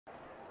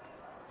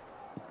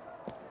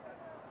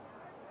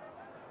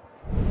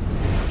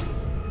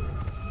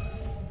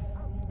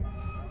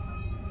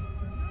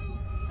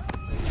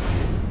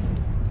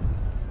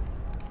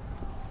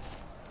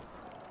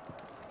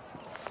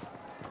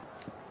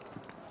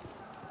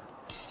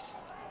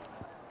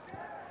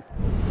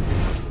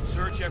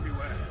Rubbish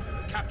everywhere.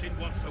 The captain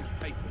wants those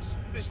papers.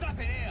 There's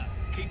nothing here.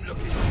 Keep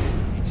looking.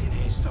 It's in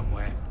here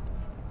somewhere.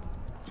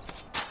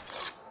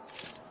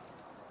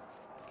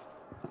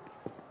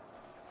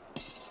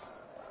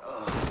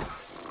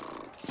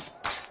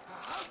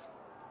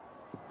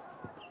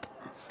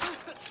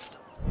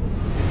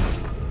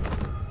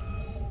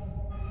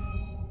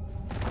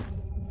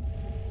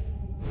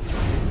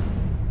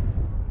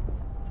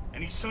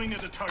 Any sign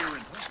of the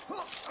tyrant?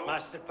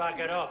 Must have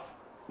buggered off.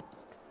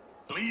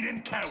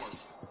 Bleeding coward.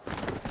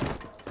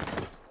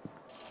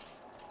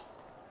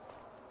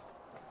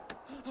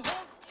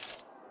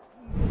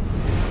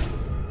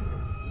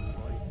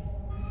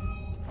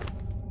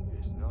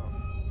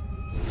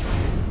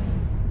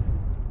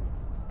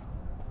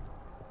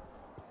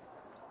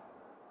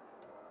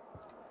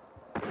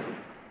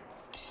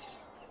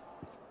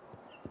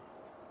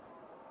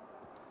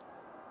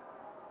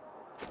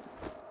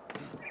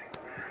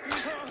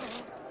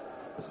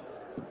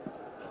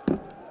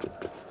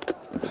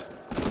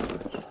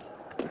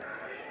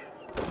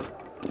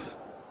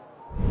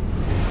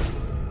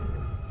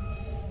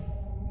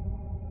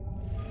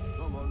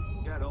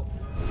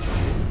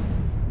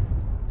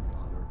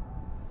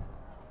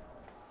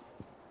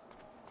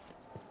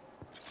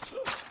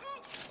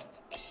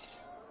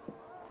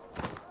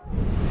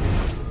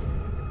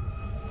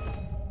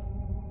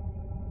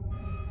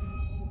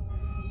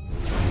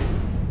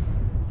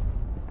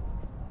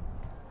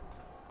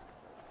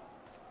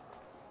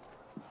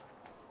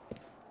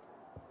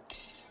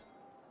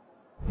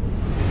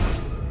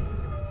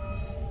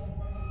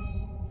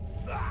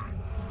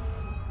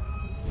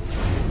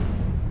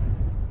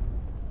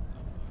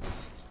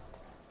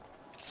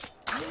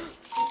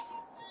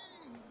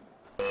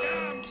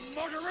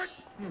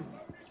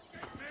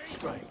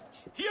 Strange.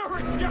 You're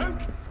a joke,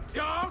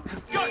 dog!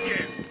 Got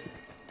you!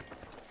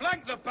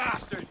 Flank the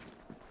bastard!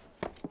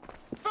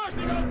 First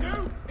thing I'll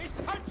do is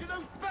puncture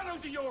those bellows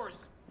of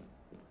yours!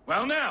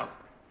 Well now,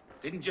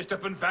 didn't just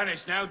up and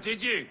vanish now,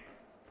 did you?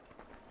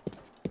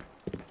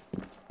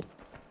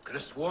 Could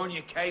have sworn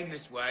you came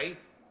this way.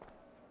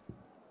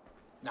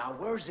 Now,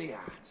 where's he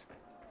at?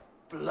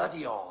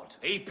 Bloody odd.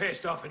 He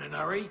pissed off in a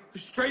hurry.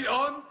 Straight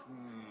on?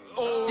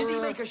 Or... Did he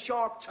make a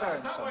sharp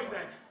turn that way somewhere?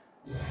 then.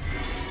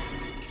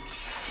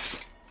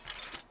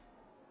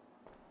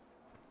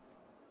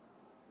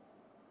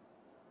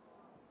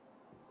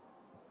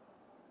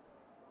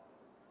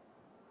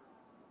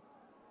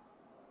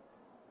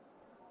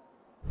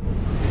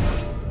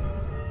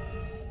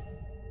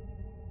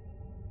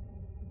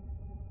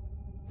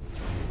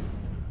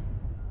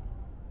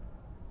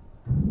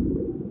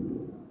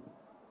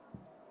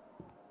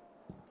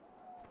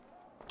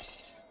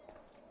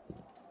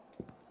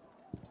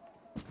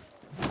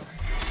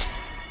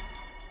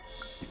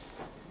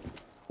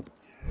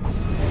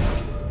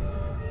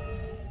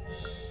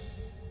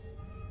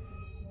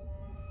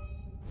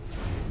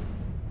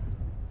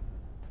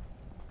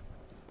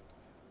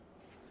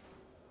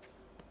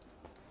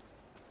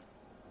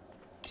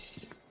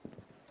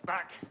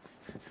 Back!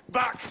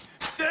 Back!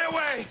 Stay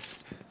away!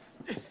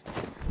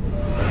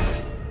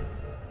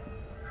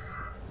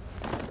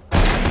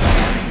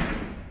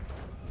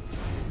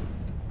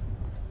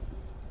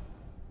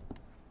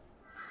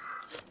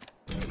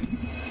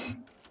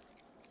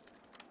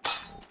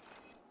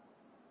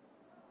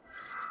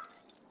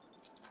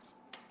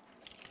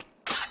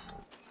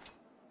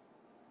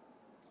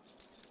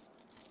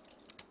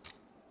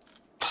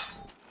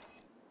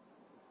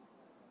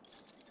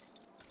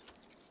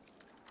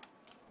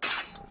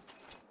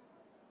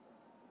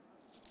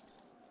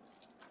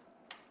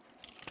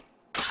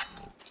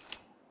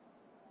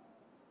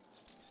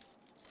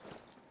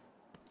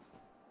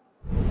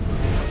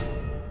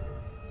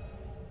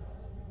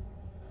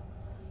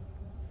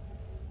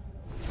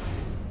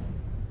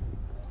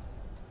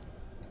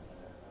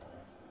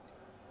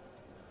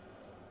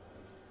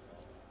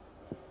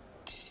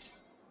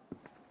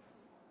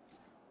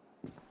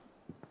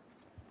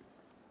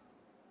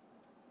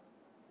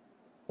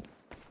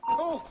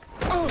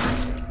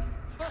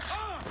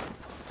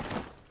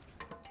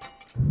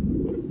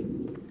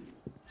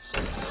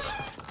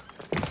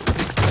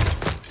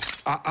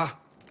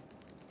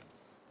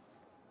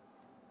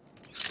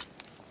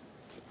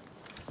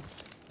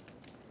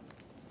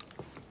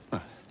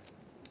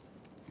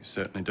 You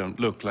certainly don't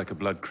look like a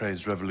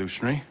blood-crazed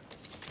revolutionary.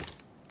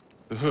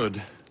 The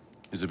hood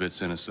is a bit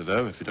sinister,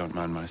 though, if you don't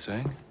mind my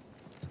saying.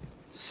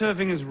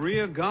 Serving as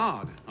rear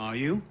guard, are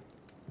you?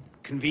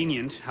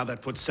 Convenient how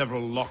that puts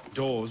several locked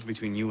doors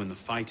between you and the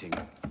fighting.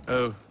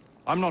 Oh,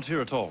 I'm not here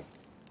at all.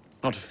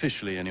 Not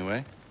officially,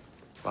 anyway.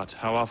 But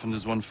how often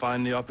does one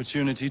find the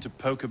opportunity to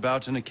poke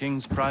about in a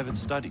king's private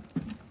study?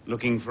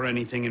 Looking for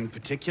anything in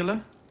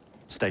particular?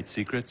 State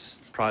secrets,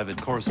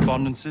 private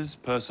correspondences,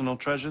 personal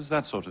treasures,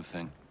 that sort of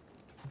thing.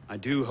 I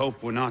do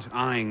hope we're not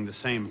eyeing the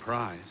same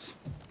prize.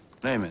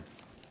 Name it.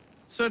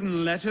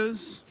 Certain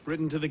letters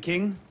written to the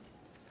king,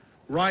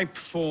 ripe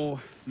for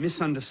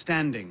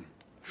misunderstanding,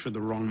 should the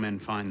wrong men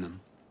find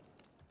them.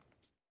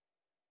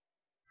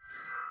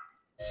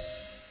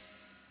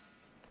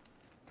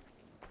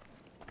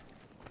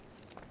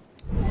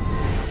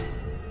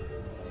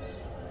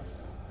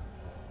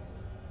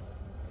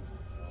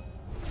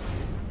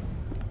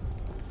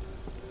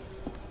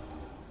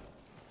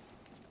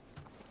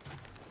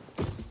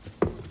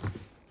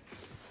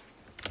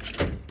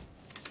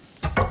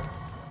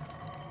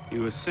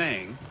 You were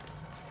saying?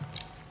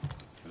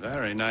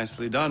 Very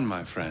nicely done,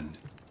 my friend.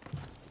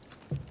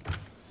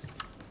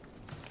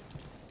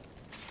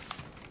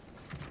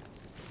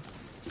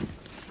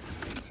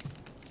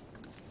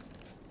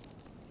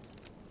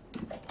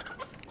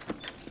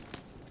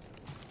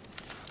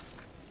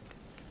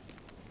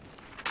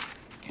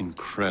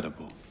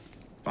 Incredible.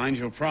 Find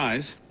your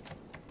prize?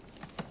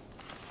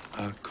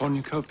 A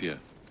cornucopia,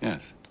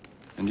 yes.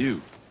 And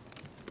you?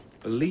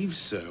 Believe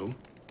so.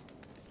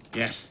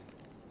 Yes.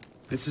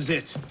 This is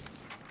it.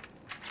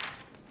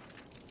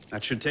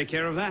 That should take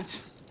care of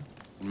that.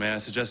 May I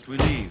suggest we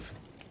leave?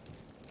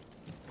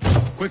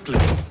 Quickly.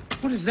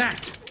 What is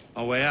that?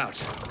 Our way out.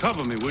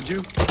 Cover me, would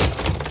you?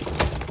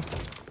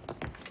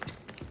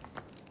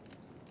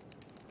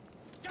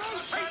 Go,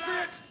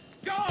 Patriots!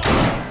 Go!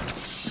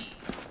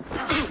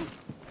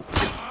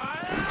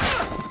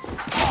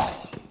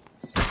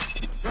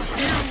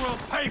 You will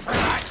pay for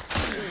that!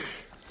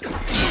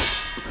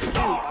 You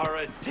are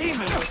a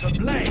demon with a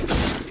blade.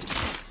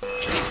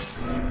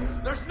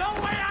 There's no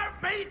way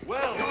out, mate!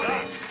 Well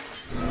done.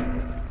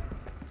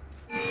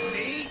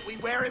 See? We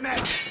wear him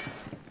out.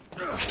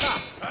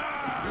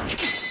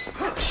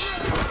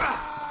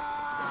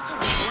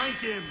 Flank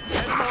him!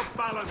 Get him off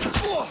balance!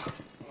 I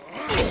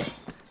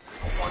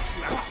want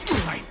you out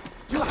tonight.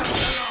 Just a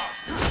stay off.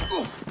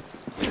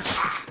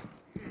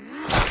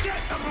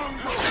 Get the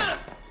mongrel!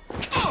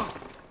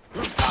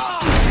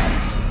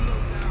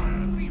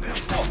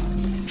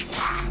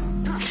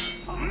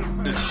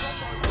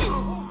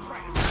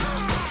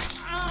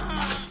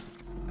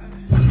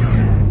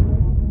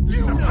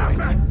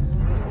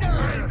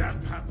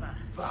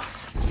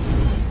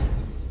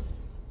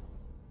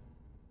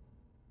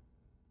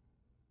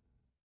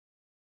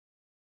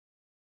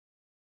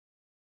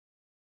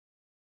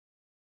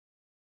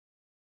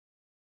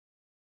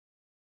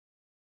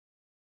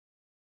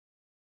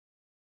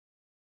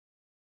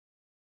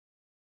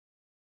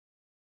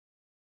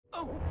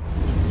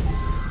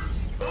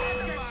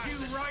 Get you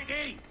right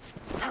in!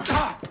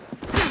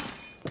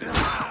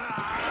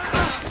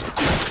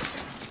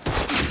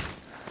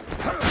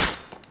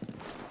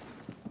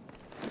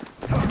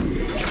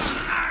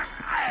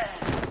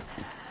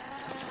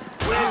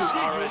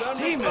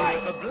 Demon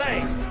with a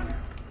blade.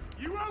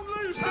 You won't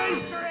lose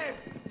me!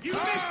 You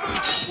missed the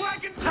last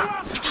wagon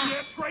thrust, you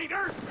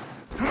traitor!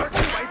 Work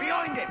your way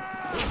behind him!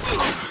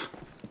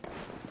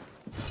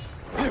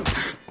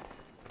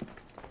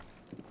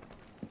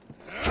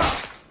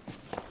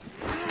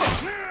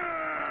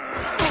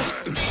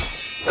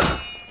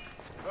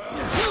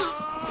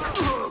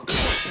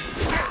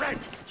 Get ready!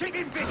 Keep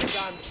him busy!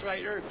 Damn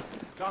traitor.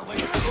 Can't wait.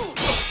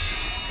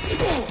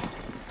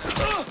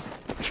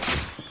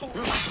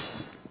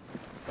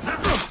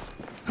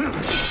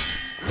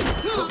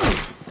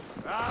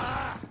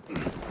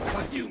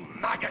 You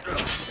maggot!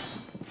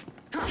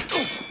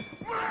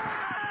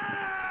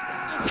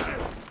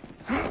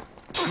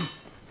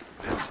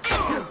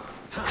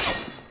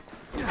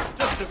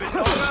 Just a bit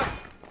longer.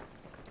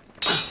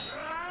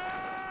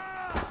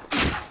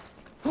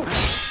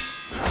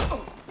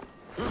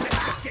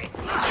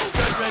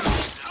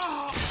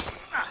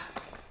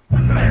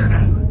 There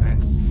now!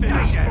 That's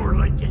finished more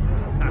like it!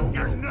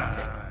 You're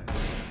nothing!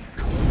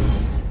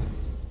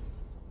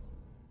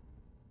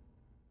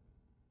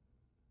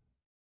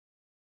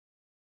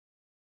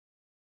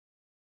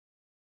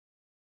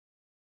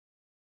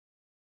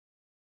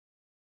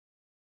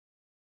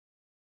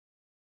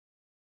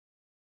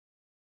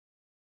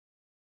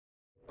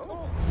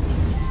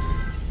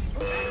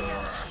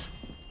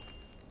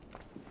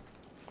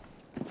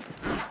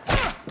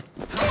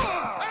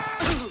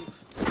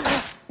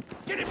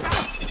 Get it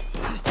back!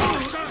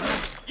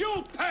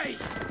 You'll pay!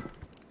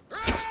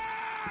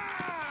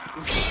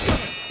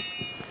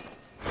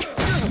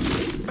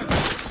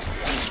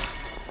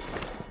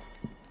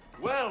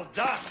 Well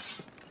done.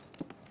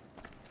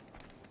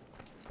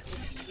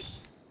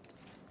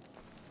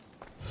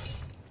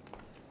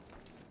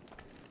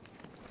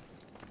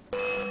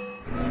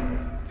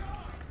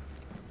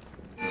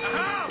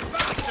 Aha,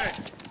 bastard!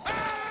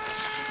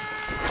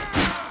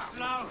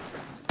 Slow!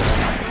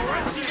 Your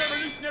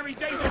anti-revolutionary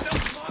days are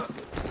done, boss!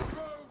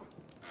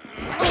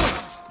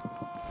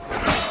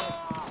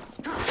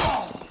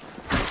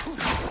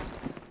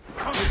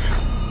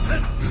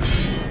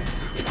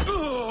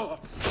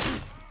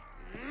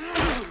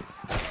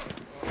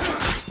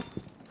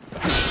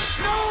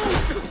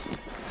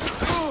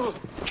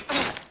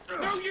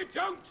 No, you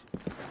don't!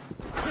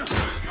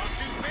 Not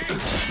too big!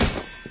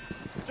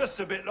 Just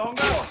a bit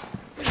longer.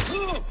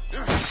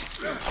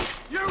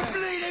 You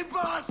bleeding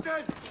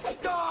bastard!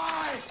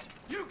 Die!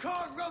 You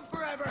can't run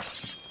forever!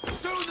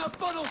 Soon the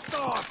fun'll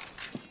start!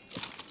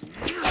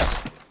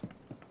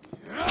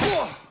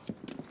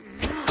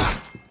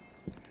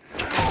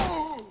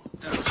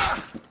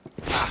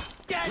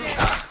 Get it!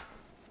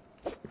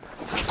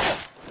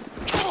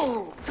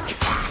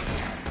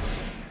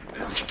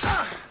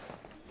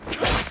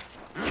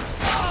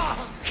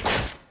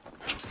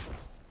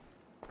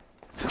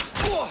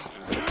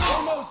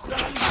 Almost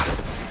done!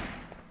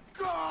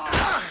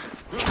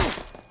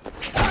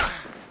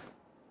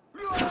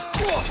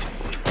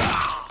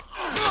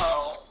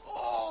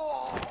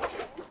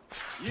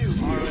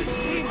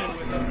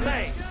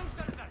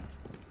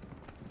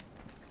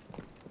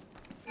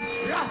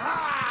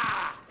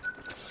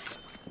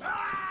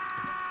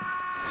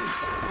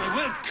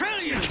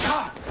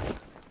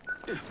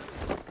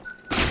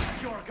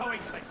 You're going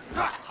places.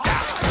 A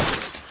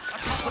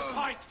proper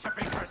pike, to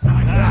be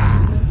precise.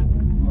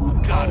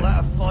 Call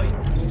that a fight?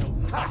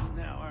 Tough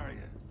now, are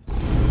you?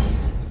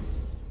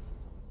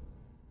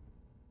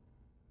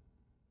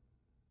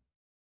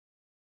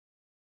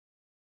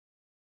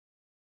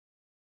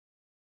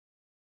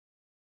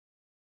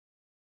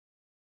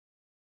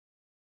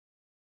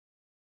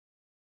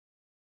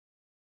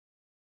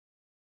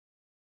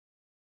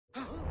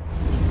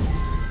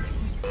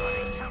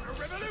 Bloody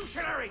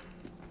counter-revolutionary!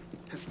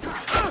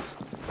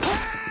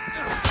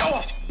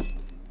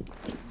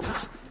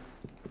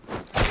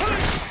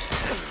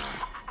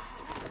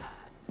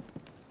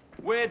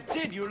 Where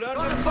did you learn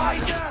Got to a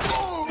fight? fighter!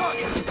 Got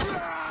you!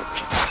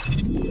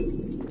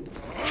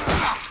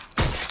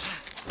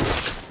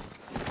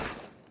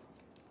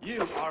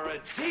 You are a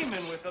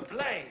demon with a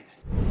blade.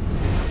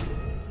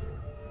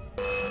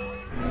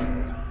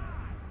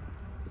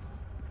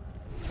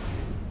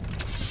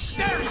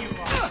 There you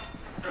are!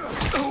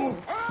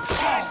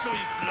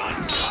 Actually,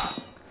 blunt.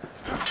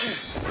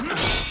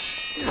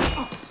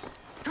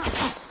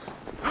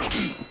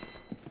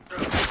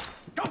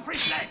 Go for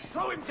his legs!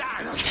 Slow him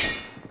down!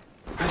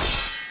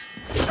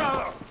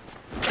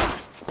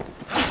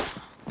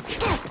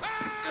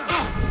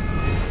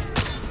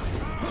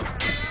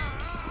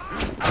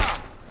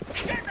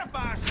 Get the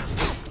bastard!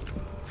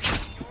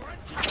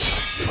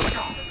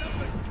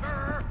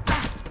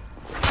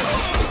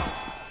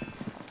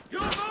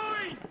 You're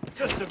mine!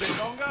 Just a bit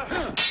longer.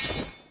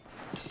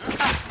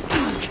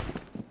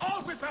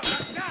 I'll whip out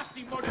that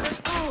nasty murderer.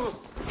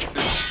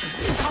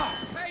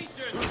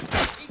 Patience!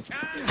 He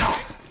can't do it.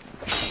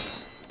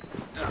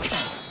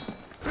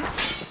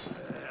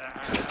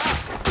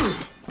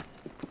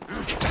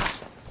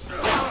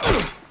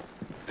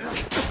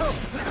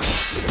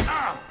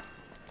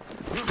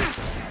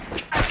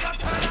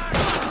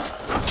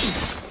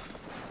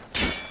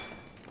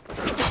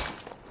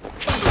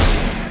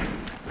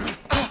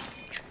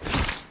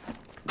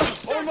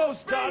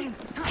 Almost done.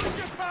 Give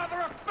your father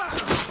a fat.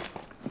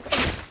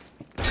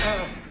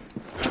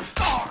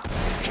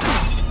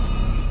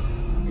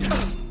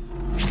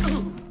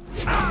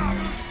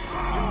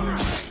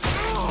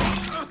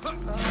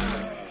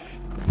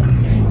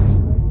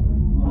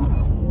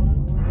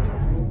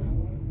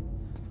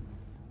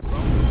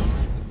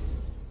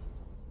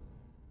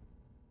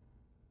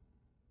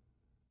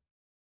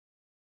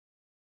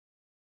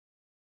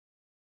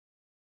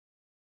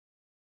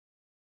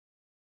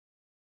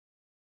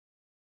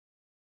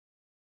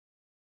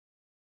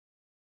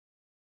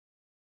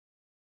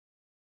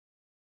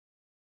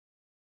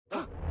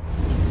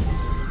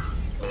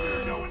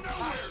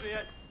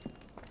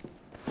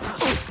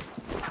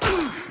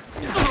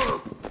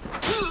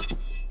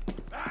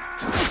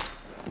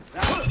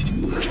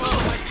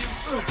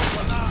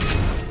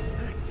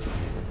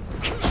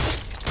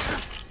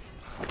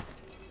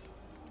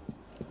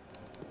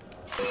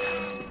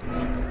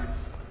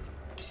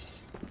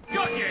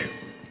 Got you!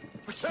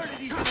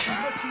 Fraternity's gonna be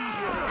much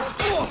easier.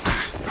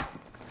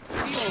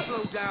 He'll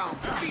slow down.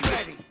 Be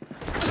ready.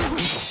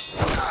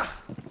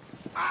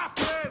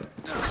 After him!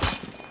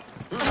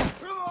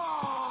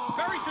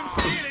 Bury some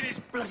steel in his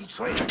Bloody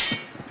traitor!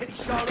 Pity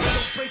Charlotte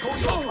don't break all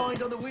your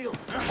kind on the wheel.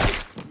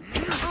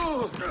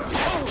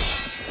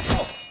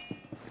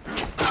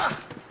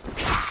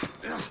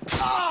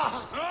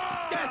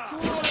 Death to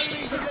all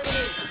enemies and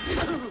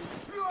enemies!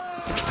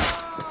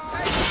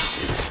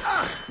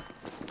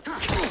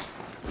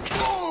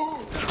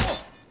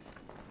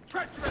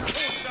 treacherous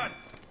horseman!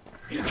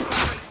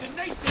 The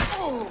nation!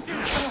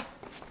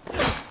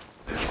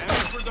 And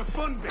for the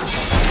fun bit.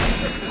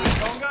 Just a bit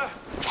longer.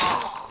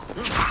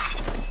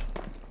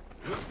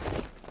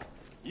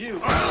 You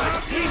are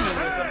a demon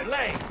with a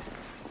blade!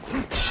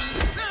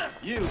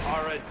 You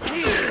are a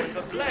demon with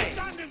a blade!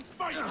 Stand and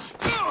fight!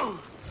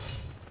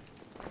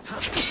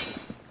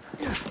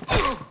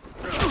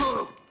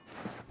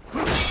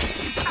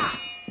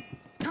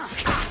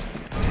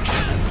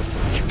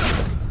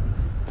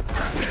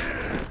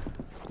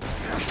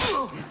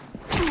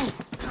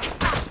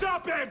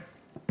 Stop him!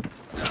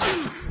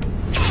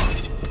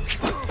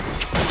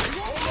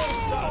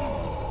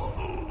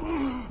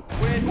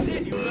 When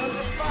did you learn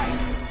to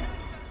fight?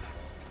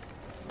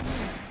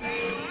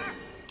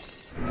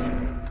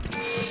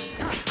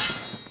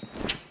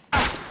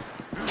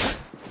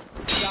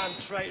 Damn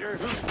traitor!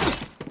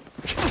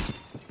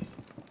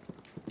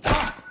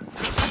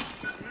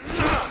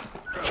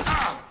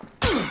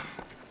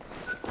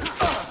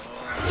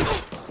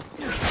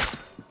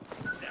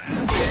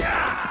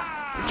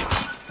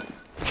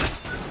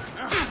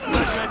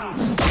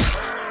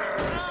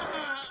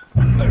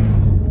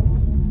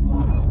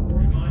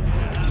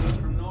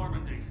 From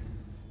Normandy.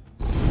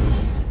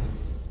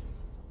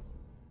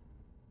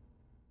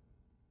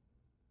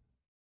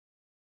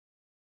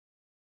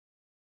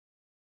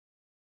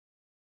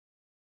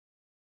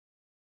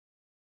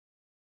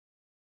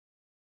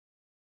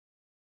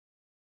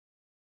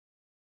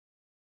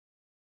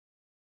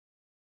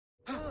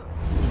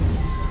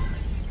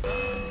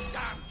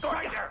 Damn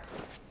traitor!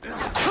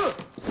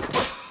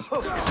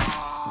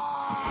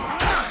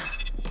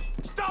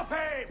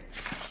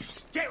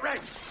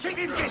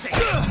 Keep him busy!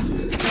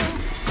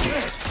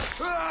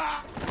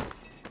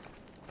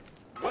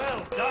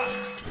 Well done.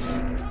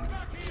 Come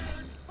back here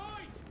and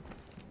fight!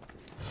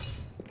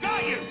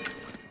 Got you!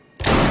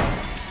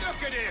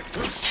 Look at him!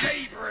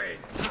 Savoring!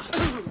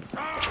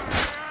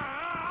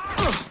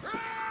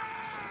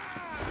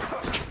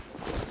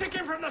 Stick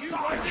him from the You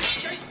side! won't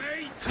escape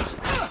me!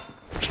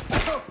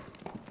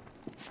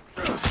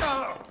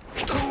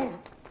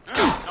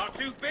 Not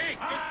too big,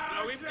 just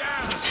slow him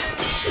down.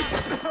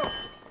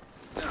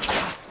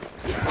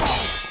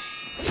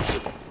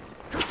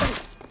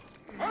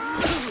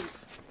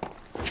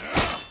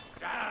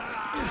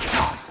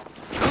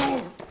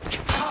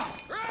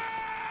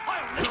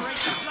 I'll liberate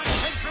the blood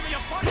head from your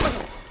body!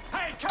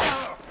 Hey, come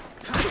on!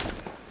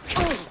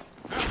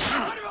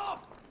 Cut him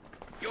off!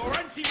 Your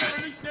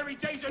anti-revolutionary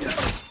days are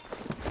numbered.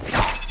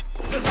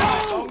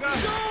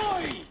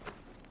 Die!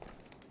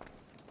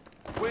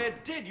 Where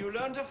did you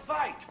learn to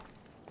fight?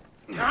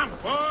 Come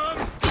on!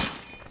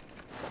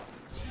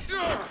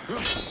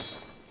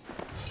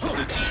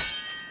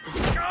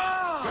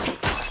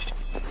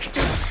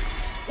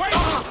 Wait!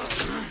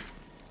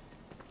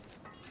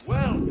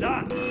 Well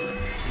done.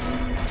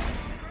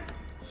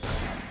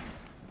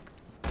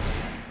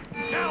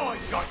 Now I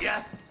got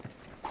ya!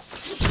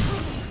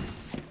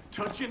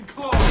 Touch and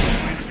claw,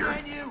 Witcher!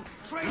 Can you?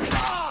 Train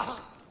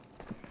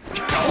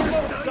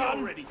Almost done.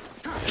 already!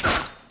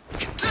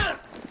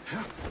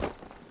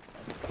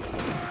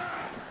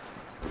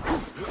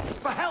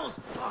 For hell's...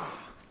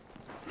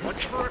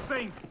 Watch for a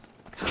thing!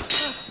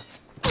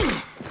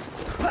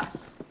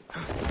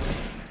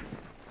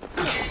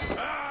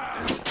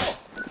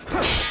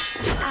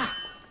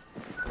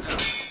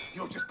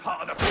 You're just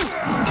part of the...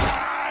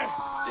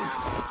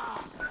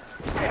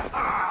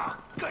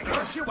 Got to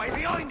work your way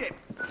behind him!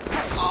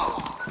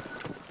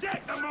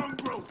 Get the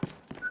mongrel!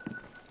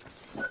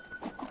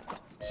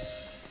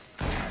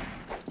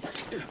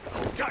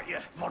 Got you,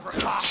 moderate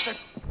bastard!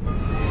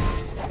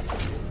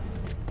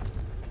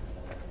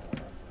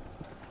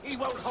 He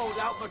won't hold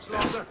out much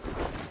longer.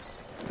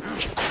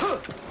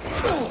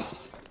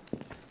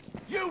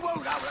 You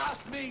won't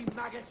outlast me,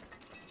 maggot!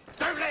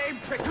 Don't let him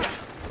trick you!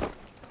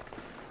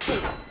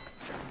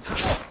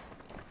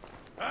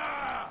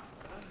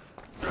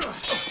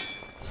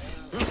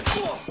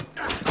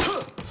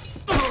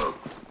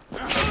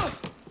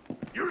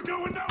 You're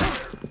going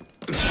nowhere!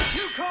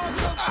 You can't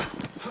go!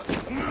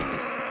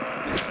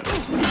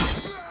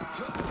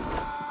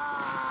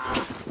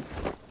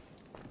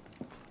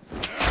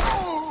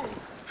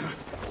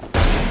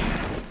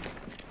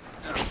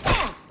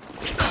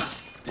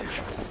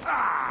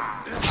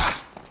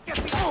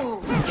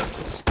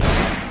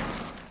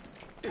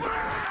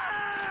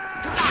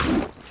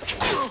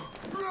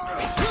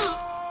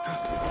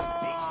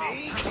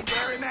 Easy,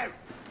 wear him out.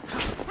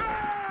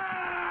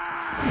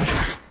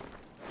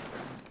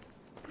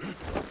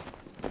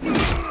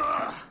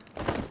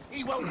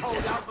 He won't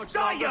hold out much longer.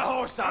 Die, you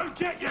horse! I'll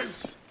get you!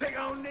 Think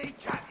I'll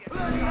kneecap you.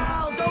 Bloody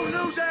hell, don't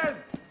lose him!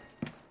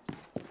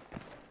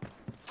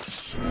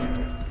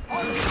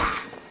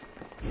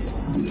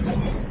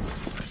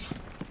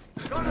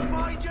 Gonna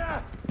find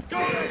ya!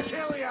 Gonna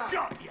kill ya!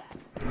 Got ya!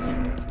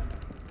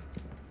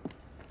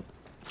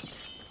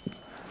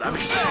 Let me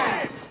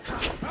see!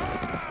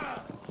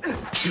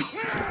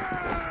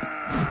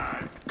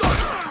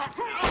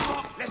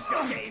 Let's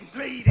just get him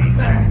bleeding!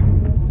 And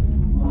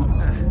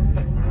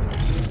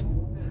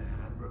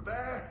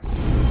repair.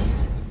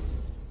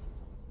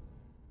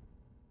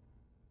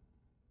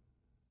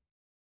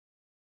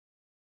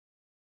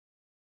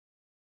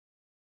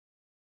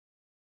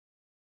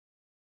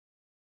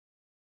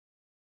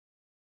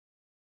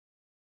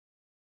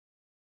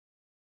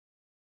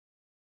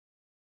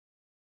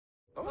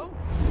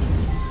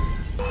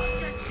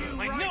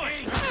 I knew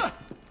it!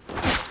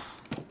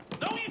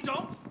 No, you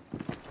don't!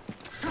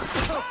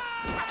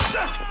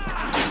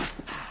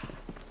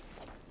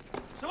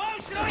 So how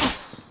should I...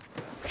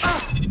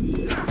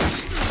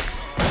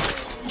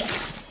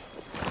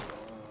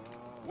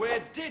 Where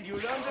did you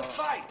learn to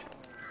fight?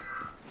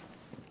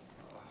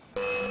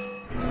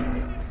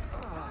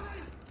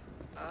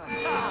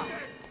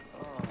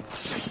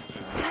 See?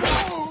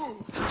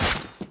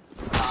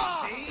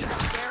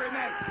 Wear him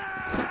out.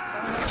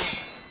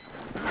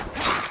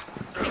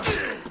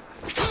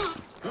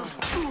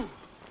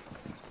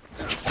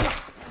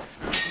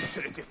 You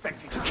should have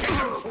defected to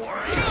General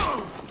Quarry.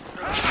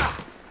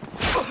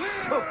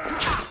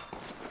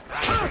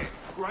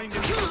 Grind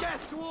him to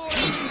death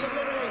towards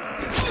invisibility.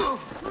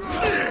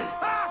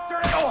 After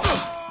it!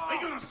 Are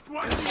you gonna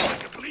squash me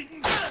like a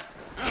bleeding?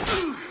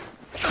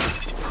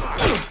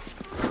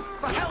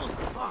 For hell's...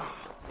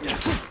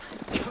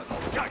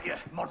 Got you,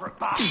 moderate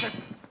bastard.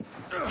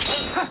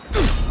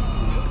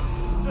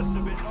 Just a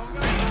bit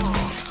longer.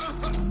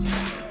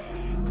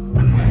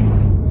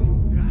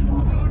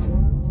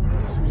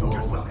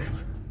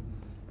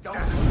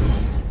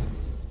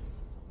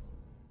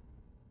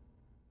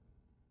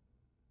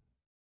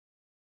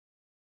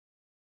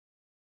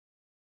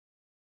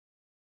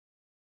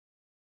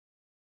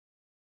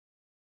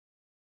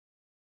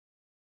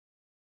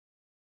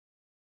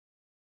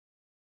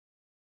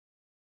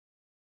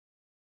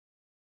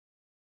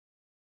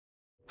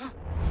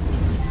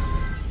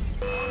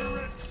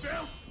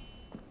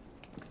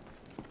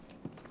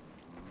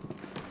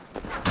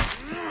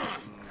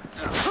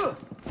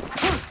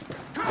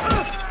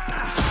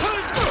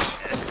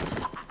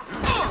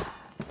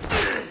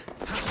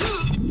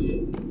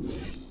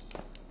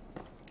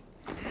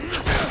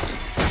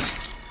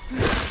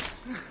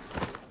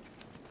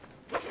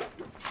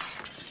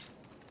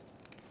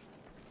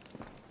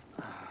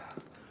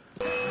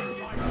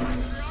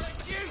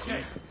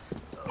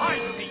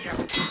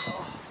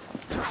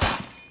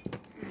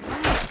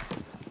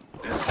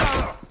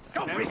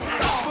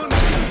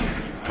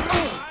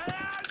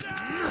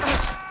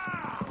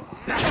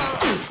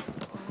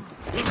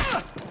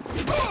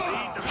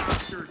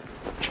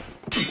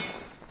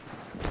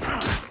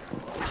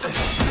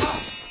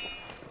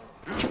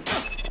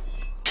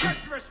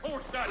 Treacherous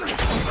horse, son!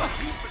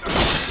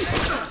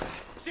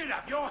 Sit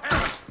up, your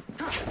head!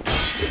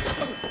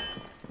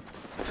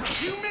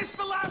 You missed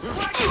the last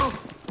wagon!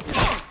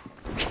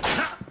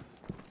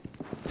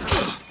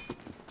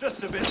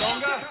 Just a bit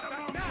longer.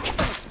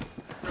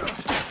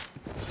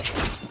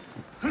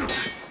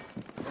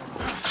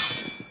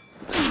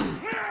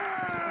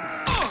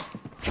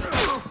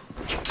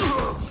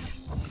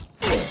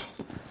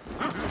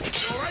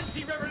 Your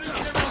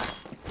anti-revolutionary!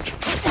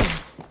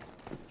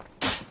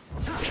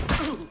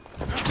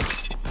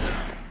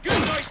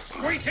 Good night,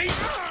 sweetie!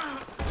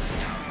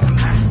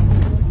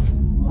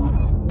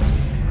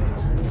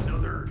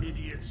 Another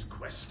idiot's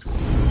quest.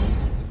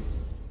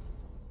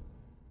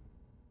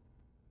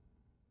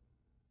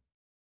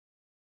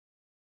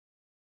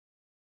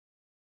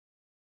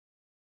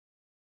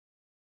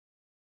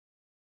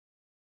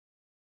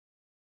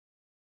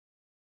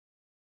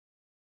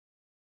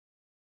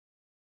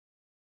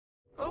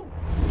 Oh!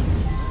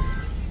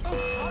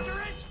 Oh,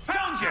 under it!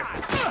 Found you!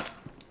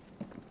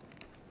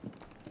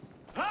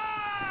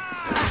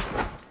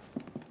 Ah!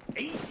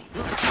 Easy.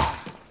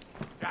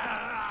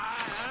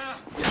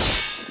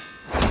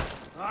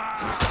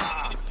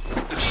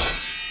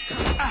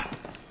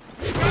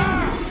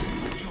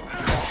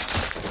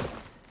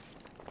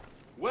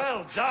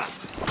 Well done.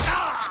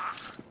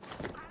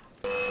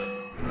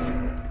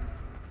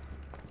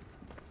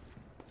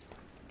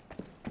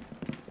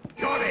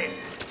 Got him!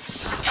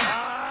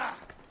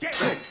 Get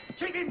him!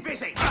 Keep him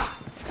busy!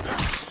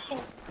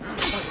 Don't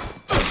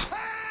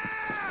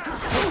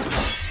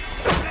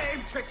let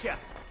him trick you!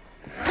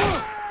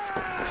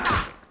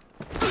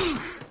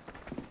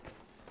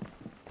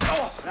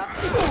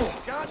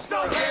 Can't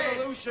stop the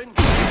revolution.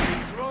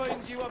 She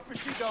grinds you up as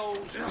she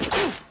goes.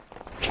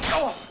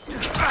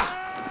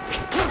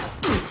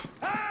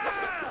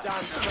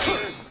 Damn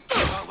traitor.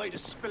 Can't wait to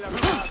spill every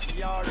last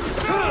yard.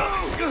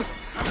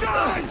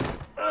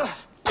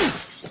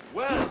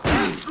 Well,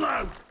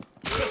 Slow!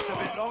 just a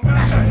bit longer.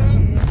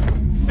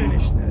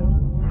 Finished now.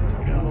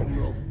 Come on,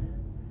 bro.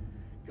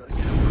 Gotta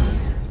get him out of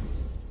here.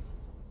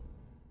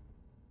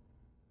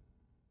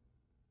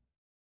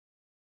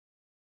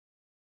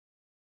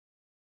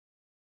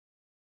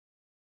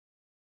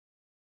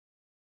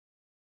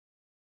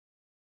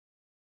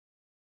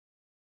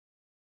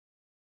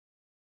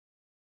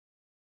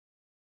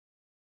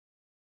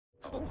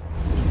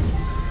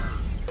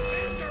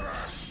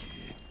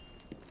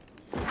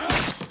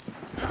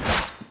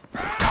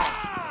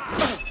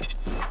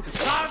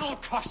 That'll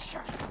cost you!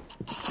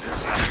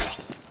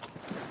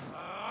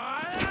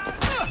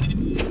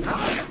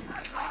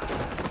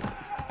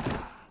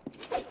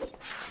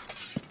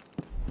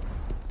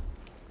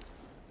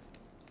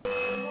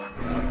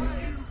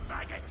 You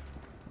faggot!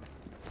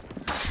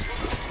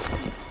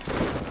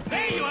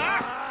 There you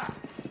are!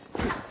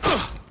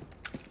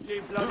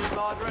 You bloody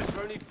moderates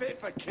are only fit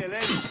for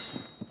killing.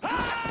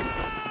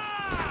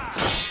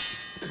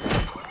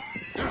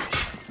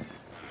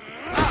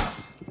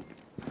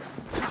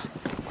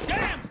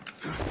 Get him!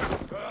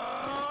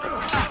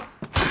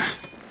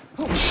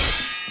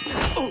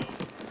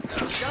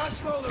 Can't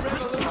slow the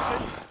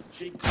revolution.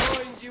 She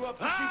grinds you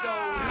up as she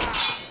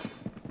goes.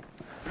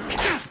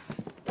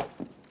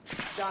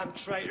 Damn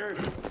traitor.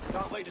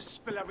 Can't wait to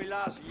spill every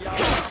last yard.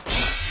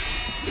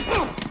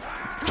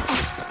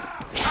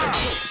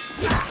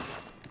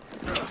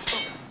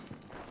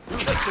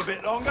 Just a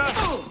bit longer.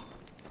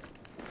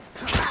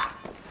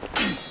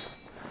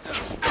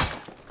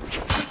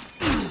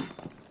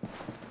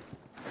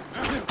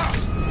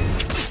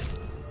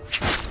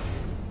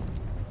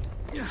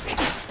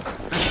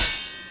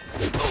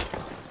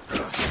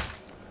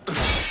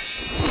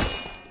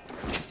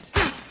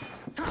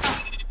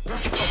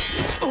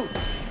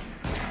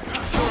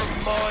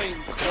 You're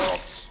mine,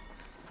 corpse.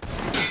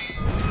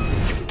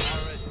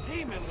 You're a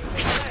demon with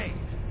a name.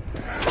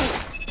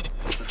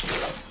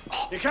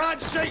 You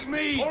can't shake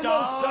me, Almost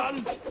dog. done.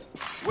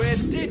 Where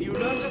did you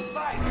learn to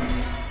fight?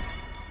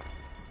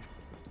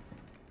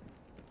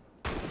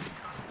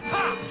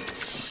 Ha!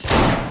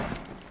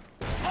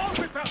 I'll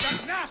whip out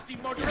that nasty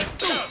moderate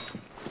tongue!